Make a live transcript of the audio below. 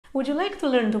Would you like to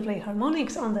learn to play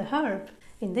harmonics on the harp?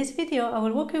 In this video I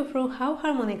will walk you through how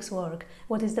harmonics work,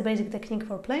 what is the basic technique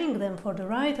for playing them for the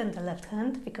right and the left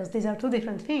hand, because these are two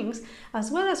different things, as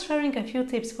well as sharing a few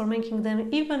tips for making them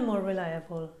even more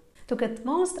reliable. To get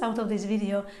most out of this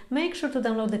video, make sure to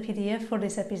download the PDF for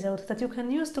this episode that you can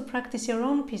use to practice your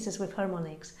own pieces with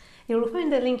harmonics. You will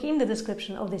find the link in the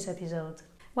description of this episode.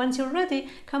 Once you're ready,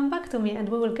 come back to me and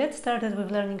we will get started with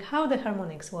learning how the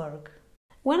harmonics work.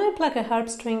 When I pluck a harp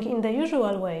string in the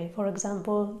usual way, for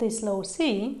example this low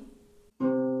C,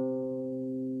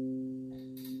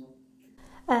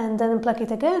 and then pluck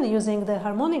it again using the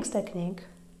harmonics technique,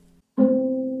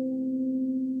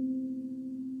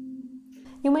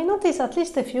 you may notice at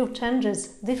least a few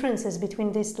differences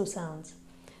between these two sounds.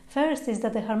 First is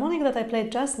that the harmonic that I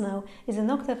played just now is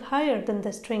an octave higher than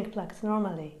the string plucked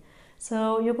normally.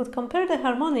 So you could compare the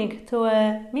harmonic to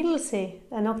a middle C,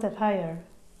 an octave higher.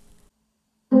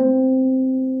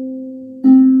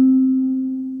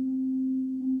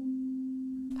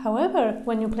 However,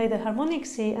 when you play the harmonic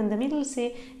C and the middle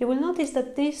C, you will notice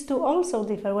that these two also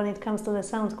differ when it comes to the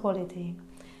sound quality.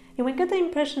 You may get the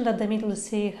impression that the middle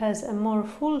C has a more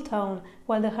full tone,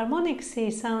 while the harmonic C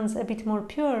sounds a bit more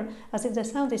pure, as if the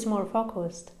sound is more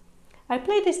focused. I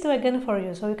play these two again for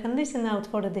you, so you can listen out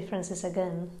for the differences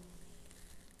again.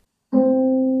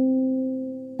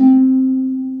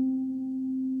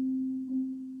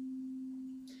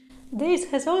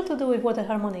 This has all to do with what a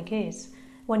harmonic is.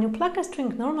 When you pluck a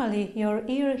string normally, your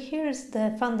ear hears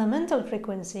the fundamental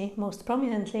frequency most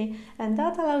prominently, and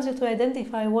that allows you to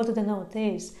identify what the note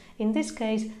is. In this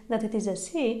case, that it is a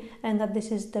C and that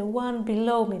this is the one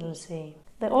below middle C.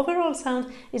 The overall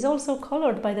sound is also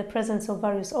colored by the presence of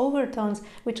various overtones,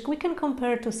 which we can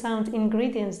compare to sound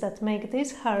ingredients that make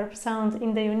this harp sound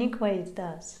in the unique way it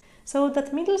does. So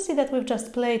that middle C that we've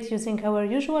just played using our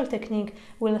usual technique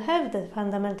will have the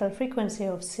fundamental frequency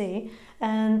of C,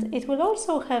 and it will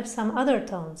also have some other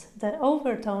tones, the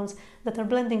overtones that are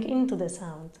blending into the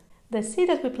sound. The C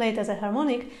that we played as a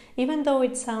harmonic, even though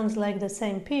it sounds like the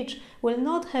same pitch, will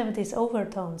not have these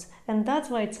overtones, and that's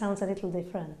why it sounds a little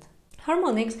different.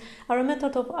 Harmonics are a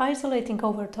method of isolating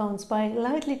overtones by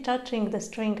lightly touching the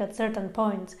string at certain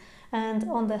points, and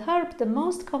on the harp the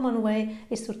most common way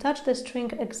is to touch the string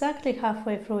exactly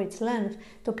halfway through its length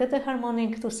to get the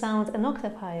harmonic to sound an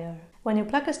octave higher. When you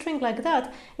pluck a string like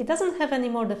that, it doesn't have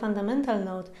anymore the fundamental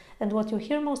note, and what you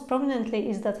hear most prominently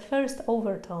is that first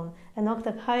overtone, an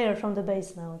octave higher from the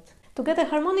bass note. To get a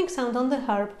harmonic sound on the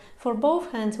harp, for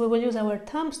both hands we will use our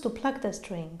thumbs to pluck the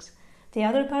strings. The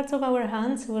other parts of our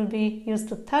hands will be used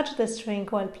to touch the string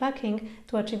while plucking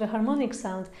to achieve a harmonic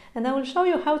sound, and I will show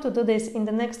you how to do this in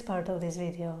the next part of this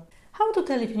video. How to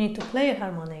tell if you need to play a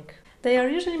harmonic? They are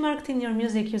usually marked in your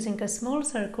music using a small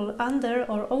circle under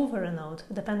or over a note,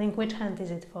 depending which hand is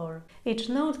it for. Each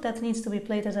note that needs to be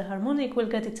played as a harmonic will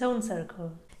get its own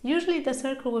circle. Usually the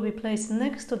circle will be placed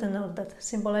next to the note that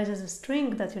symbolizes a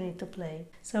string that you need to play.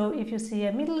 So if you see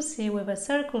a middle C with a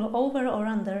circle over or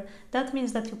under, that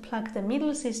means that you pluck the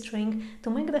middle C string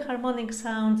to make the harmonic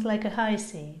sound like a high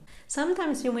C.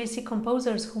 Sometimes you may see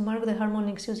composers who mark the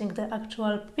harmonics using the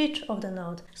actual pitch of the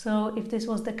note. So if this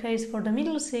was the case for the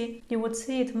middle C, you would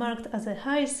see it marked as a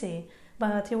high C,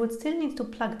 but you would still need to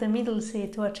pluck the middle C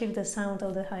to achieve the sound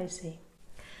of the high C.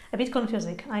 A bit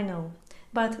confusing, I know.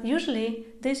 But usually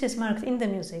this is marked in the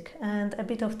music, and a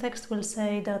bit of text will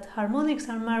say that harmonics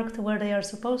are marked where they are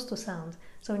supposed to sound,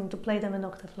 so you need to play them an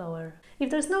octave lower. If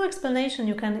there's no explanation,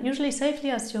 you can usually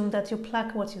safely assume that you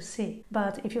pluck what you see.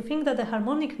 But if you think that the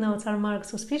harmonic notes are marked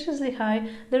suspiciously high,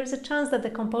 there is a chance that the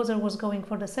composer was going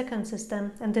for the second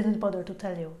system and didn't bother to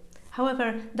tell you.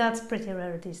 However, that's pretty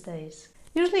rare these days.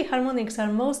 Usually harmonics are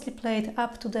mostly played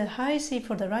up to the high C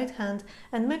for the right hand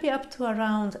and maybe up to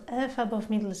around F above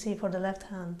middle C for the left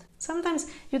hand. Sometimes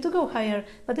you do go higher,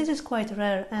 but this is quite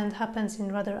rare and happens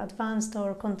in rather advanced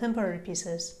or contemporary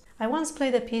pieces. I once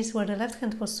played a piece where the left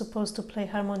hand was supposed to play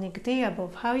harmonic D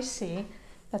above high C.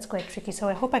 That's quite tricky, so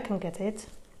I hope I can get it.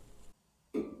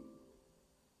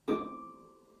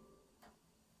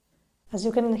 As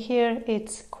you can hear,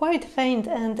 it's quite faint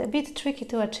and a bit tricky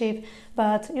to achieve,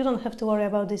 but you don't have to worry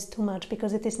about this too much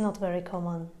because it is not very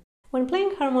common. When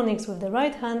playing harmonics with the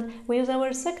right hand, we use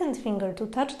our second finger to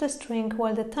touch the string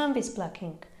while the thumb is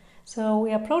plucking. So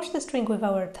we approach the string with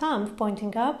our thumb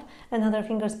pointing up and other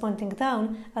fingers pointing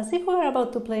down, as if we were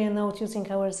about to play a note using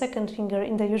our second finger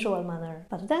in the usual manner.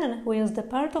 But then we use the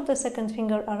part of the second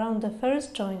finger around the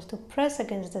first joint to press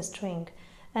against the string,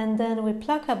 and then we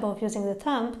pluck above using the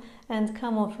thumb and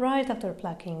come off right after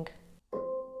plucking.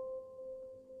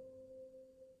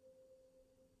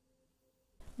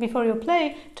 Before you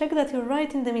play, check that you're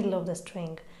right in the middle of the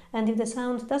string. And if the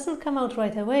sound doesn't come out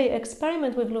right away,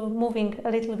 experiment with moving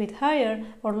a little bit higher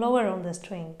or lower on the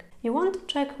string. You want to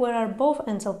check where are both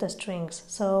ends of the strings,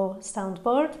 so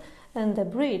soundboard and the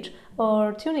bridge,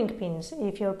 or tuning pins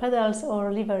if your pedals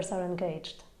or levers are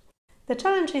engaged. The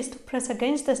challenge is to press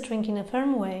against the string in a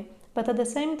firm way, but at the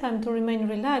same time to remain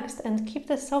relaxed and keep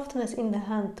the softness in the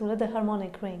hand to let the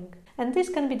harmonic ring. And this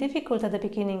can be difficult at the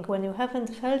beginning when you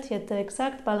haven't felt yet the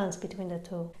exact balance between the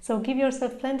two, so give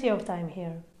yourself plenty of time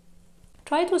here.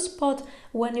 Try to spot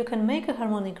when you can make a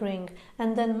harmonic ring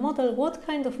and then model what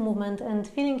kind of movement and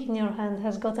feeling in your hand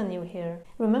has gotten you here.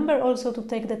 Remember also to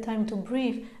take the time to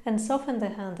breathe and soften the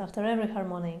hand after every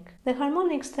harmonic. The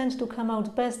harmonics tend to come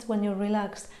out best when you're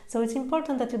relaxed, so it's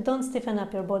important that you don't stiffen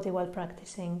up your body while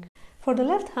practicing. For the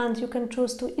left hand, you can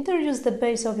choose to either use the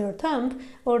base of your thumb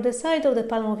or the side of the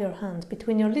palm of your hand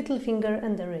between your little finger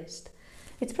and the wrist.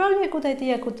 It's probably a good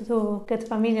idea to get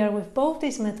familiar with both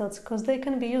these methods because they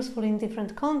can be useful in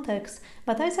different contexts,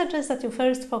 but I suggest that you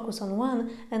first focus on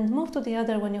one and move to the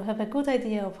other when you have a good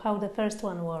idea of how the first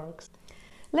one works.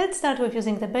 Let's start with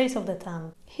using the base of the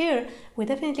thumb. Here, we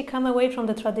definitely come away from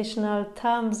the traditional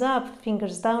thumbs up,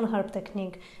 fingers down harp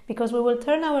technique because we will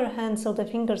turn our hands so the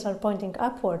fingers are pointing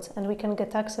upwards and we can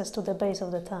get access to the base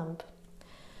of the thumb.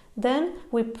 Then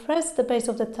we press the base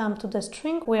of the thumb to the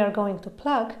string we are going to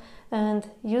pluck and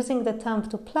using the thumb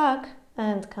to pluck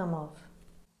and come off.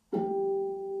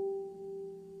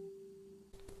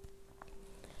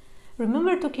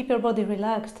 Remember to keep your body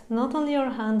relaxed, not only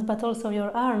your hand but also your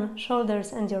arm,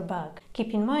 shoulders and your back.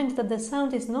 Keep in mind that the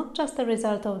sound is not just a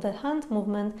result of the hand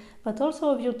movement but also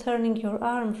of you turning your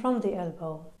arm from the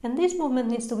elbow. And this movement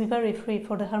needs to be very free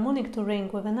for the harmonic to ring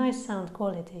with a nice sound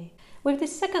quality. With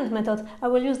this second method, I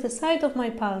will use the side of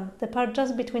my palm, the part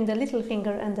just between the little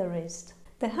finger and the wrist.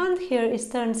 The hand here is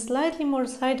turned slightly more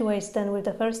sideways than with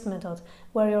the first method,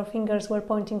 where your fingers were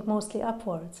pointing mostly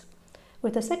upwards.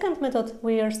 With the second method,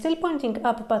 we are still pointing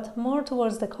up but more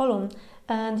towards the column,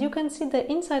 and you can see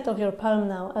the inside of your palm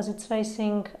now as it's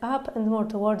facing up and more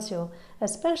towards you,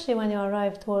 especially when you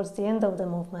arrive towards the end of the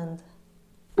movement.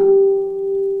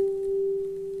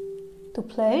 To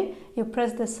play, you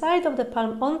press the side of the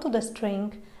palm onto the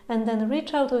string and then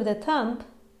reach out with the thumb,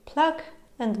 pluck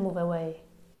and move away.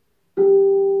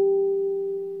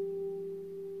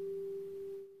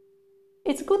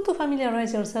 It's good to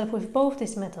familiarize yourself with both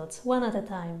these methods, one at a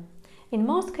time. In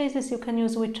most cases you can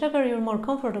use whichever you're more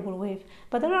comfortable with,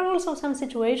 but there are also some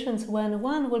situations when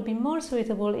one will be more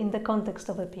suitable in the context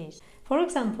of a piece. For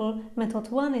example,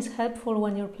 method 1 is helpful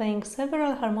when you're playing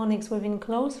several harmonics within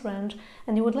close range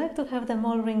and you would like to have them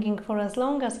all ringing for as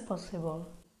long as possible.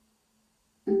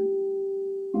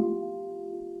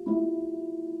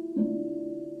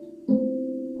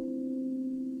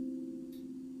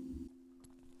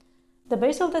 The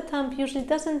base of the thumb usually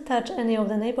doesn't touch any of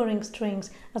the neighboring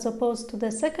strings, as opposed to the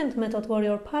second method where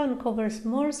your palm covers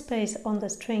more space on the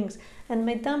strings and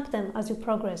may dump them as you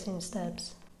progress in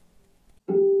steps.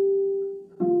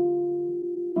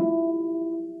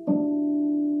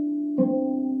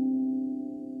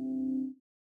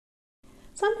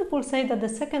 Some people say that the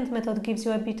second method gives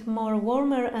you a bit more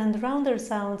warmer and rounder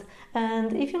sound,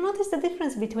 and if you notice the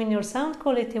difference between your sound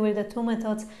quality with the two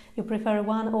methods, you prefer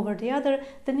one over the other,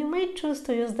 then you may choose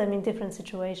to use them in different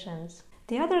situations.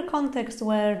 The other context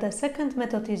where the second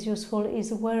method is useful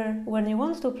is when you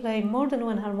want to play more than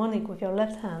one harmonic with your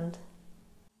left hand.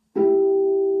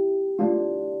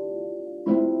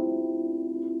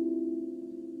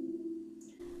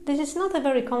 This is not a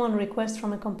very common request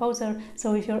from a composer,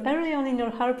 so if you're early on in your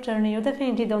harp journey, you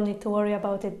definitely don't need to worry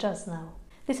about it just now.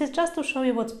 This is just to show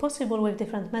you what's possible with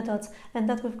different methods and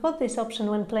that we've got this option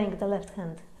when playing the left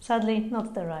hand. Sadly,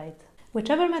 not the right.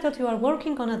 Whichever method you are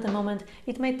working on at the moment,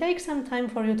 it may take some time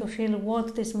for you to feel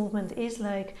what this movement is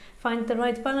like, find the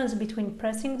right balance between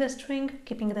pressing the string,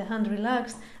 keeping the hand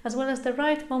relaxed, as well as the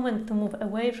right moment to move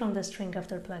away from the string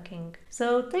after plucking.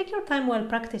 So take your time while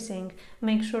practicing,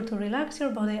 make sure to relax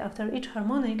your body after each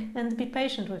harmonic and be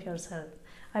patient with yourself.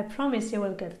 I promise you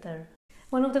will get there.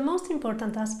 One of the most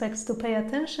important aspects to pay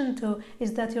attention to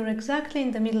is that you're exactly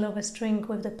in the middle of a string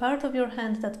with the part of your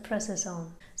hand that presses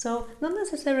on. So, not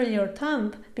necessarily your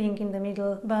thumb being in the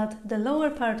middle, but the lower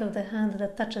part of the hand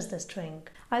that touches the string.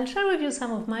 I'll share with you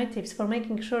some of my tips for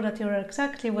making sure that you're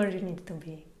exactly where you need to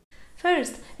be.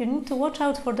 First, you need to watch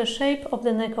out for the shape of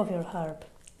the neck of your harp.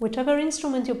 Whichever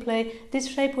instrument you play, this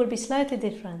shape will be slightly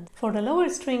different. For the lower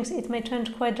strings, it may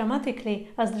change quite dramatically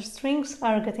as the strings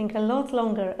are getting a lot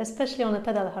longer, especially on a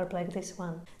pedal harp like this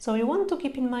one. So you want to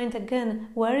keep in mind again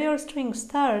where your string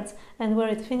starts and where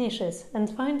it finishes,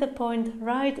 and find the point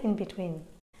right in between.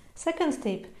 Second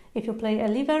tip, if you play a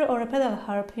lever or a pedal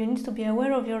harp, you need to be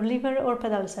aware of your lever or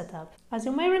pedal setup. As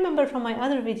you may remember from my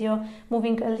other video,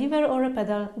 moving a lever or a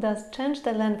pedal does change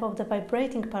the length of the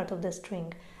vibrating part of the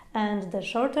string, and the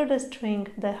shorter the string,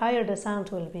 the higher the sound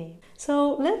will be.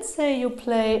 So let's say you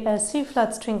play a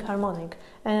C-flat string harmonic,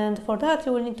 and for that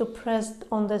you will need to press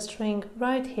on the string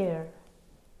right here.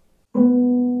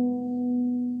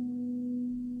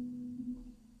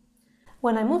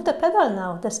 When I move the pedal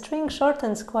now, the string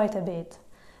shortens quite a bit.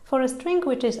 For a string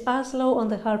which is as low on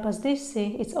the harp as this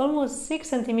C, it's almost 6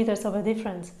 centimeters of a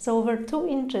difference, so over 2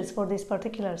 inches for this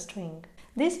particular string.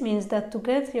 This means that to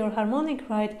get your harmonic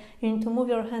right, you need to move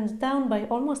your hand down by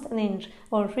almost an inch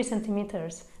or 3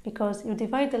 centimeters, because you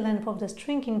divide the length of the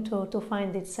string in two to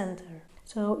find its center.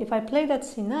 So if I play that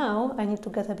C now, I need to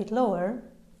get a bit lower.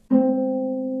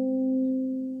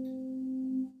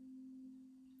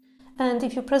 And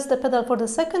if you press the pedal for the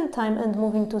second time and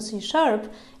move into C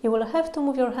sharp, you will have to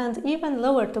move your hand even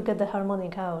lower to get the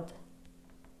harmonic out.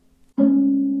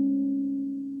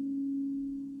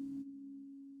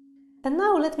 And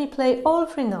now let me play all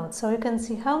 3 notes so you can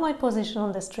see how my position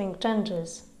on the string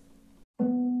changes.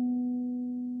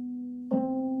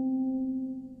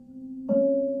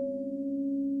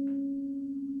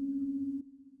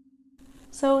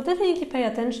 So definitely pay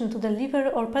attention to the lever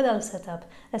or pedal setup,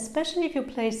 especially if you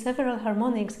play several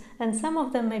harmonics and some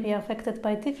of them may be affected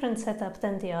by different setup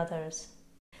than the others.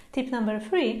 Tip number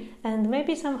 3, and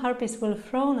maybe some harpists will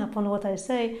frown upon what I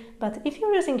say, but if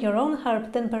you're using your own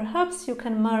harp, then perhaps you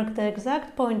can mark the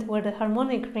exact point where the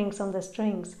harmonic rings on the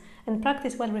strings and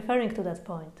practice while referring to that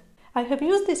point. I have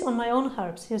used this on my own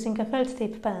harps using a felt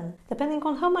tip pen. Depending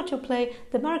on how much you play,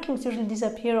 the markings usually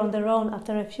disappear on their own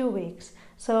after a few weeks.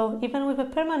 So even with a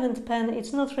permanent pen,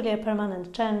 it's not really a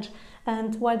permanent change,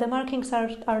 and while the markings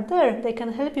are there, they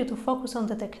can help you to focus on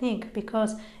the technique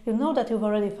because you know that you've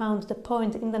already found the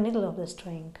point in the middle of the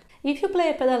string. If you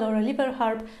play a pedal or a lever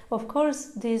harp, of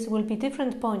course these will be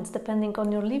different points depending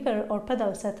on your lever or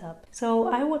pedal setup. So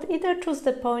I would either choose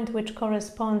the point which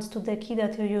corresponds to the key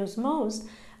that you use most,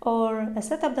 or a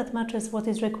setup that matches what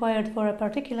is required for a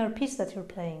particular piece that you're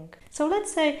playing. So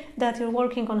let's say that you're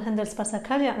working on Handel's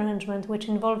Passacaille arrangement, which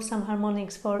involves some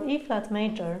harmonics for E-flat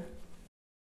major.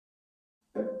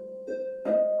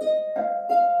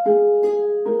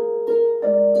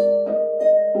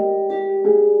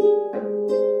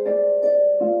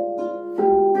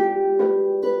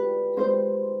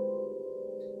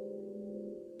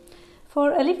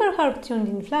 For a lever harp tuned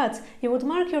in flats, you would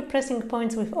mark your pressing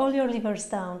points with all your levers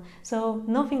down, so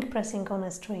nothing pressing on a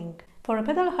string. For a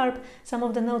pedal harp, some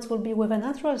of the notes will be with a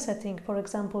natural setting, for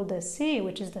example the C,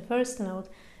 which is the first note,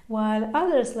 while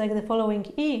others, like the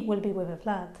following E, will be with a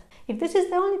flat. If this is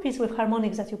the only piece with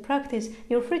harmonics that you practice,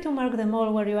 you're free to mark them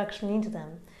all where you actually need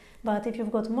them. But if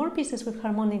you've got more pieces with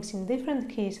harmonics in different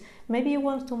keys, maybe you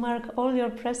want to mark all your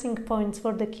pressing points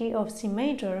for the key of C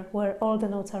major, where all the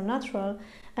notes are natural,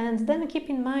 and then keep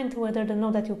in mind whether the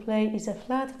note that you play is a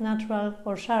flat, natural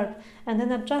or sharp, and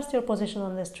then adjust your position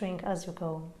on the string as you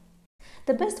go.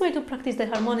 The best way to practice the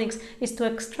harmonics is to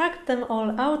extract them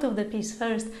all out of the piece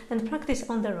first and practice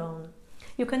on their own.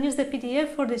 You can use the PDF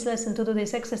for this lesson to do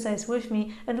this exercise with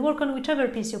me and work on whichever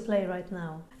piece you play right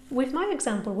now. With my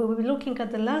example, we will be looking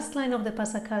at the last line of the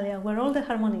Passacaille where all the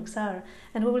harmonics are,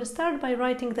 and we will start by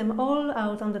writing them all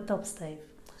out on the top stave.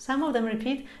 Some of them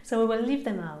repeat, so we will leave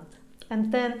them out.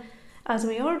 And then, as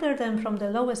we order them from the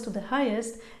lowest to the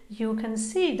highest, you can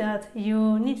see that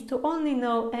you need to only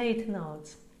know 8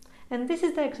 notes. And this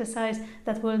is the exercise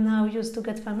that we'll now use to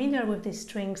get familiar with these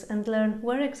strings and learn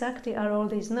where exactly are all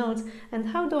these notes and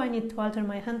how do I need to alter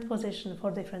my hand position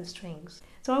for different strings.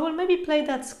 So I will maybe play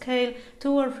that scale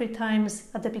 2 or 3 times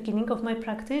at the beginning of my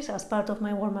practice as part of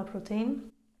my warm-up routine,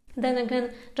 then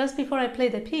again just before I play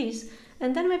the piece,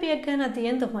 and then maybe again at the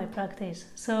end of my practice,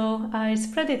 so I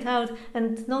spread it out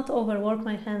and not overwork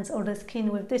my hands or the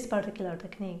skin with this particular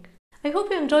technique. I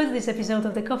hope you enjoyed this episode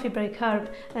of the Coffee Break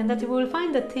Harp and that you will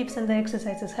find the tips and the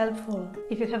exercises helpful.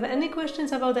 If you have any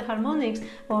questions about the harmonics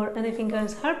or anything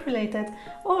else harp related,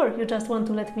 or you just want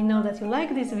to let me know that you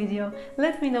like this video,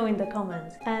 let me know in the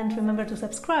comments. And remember to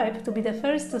subscribe to be the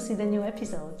first to see the new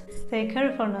episode. Take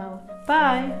care for now.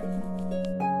 Bye!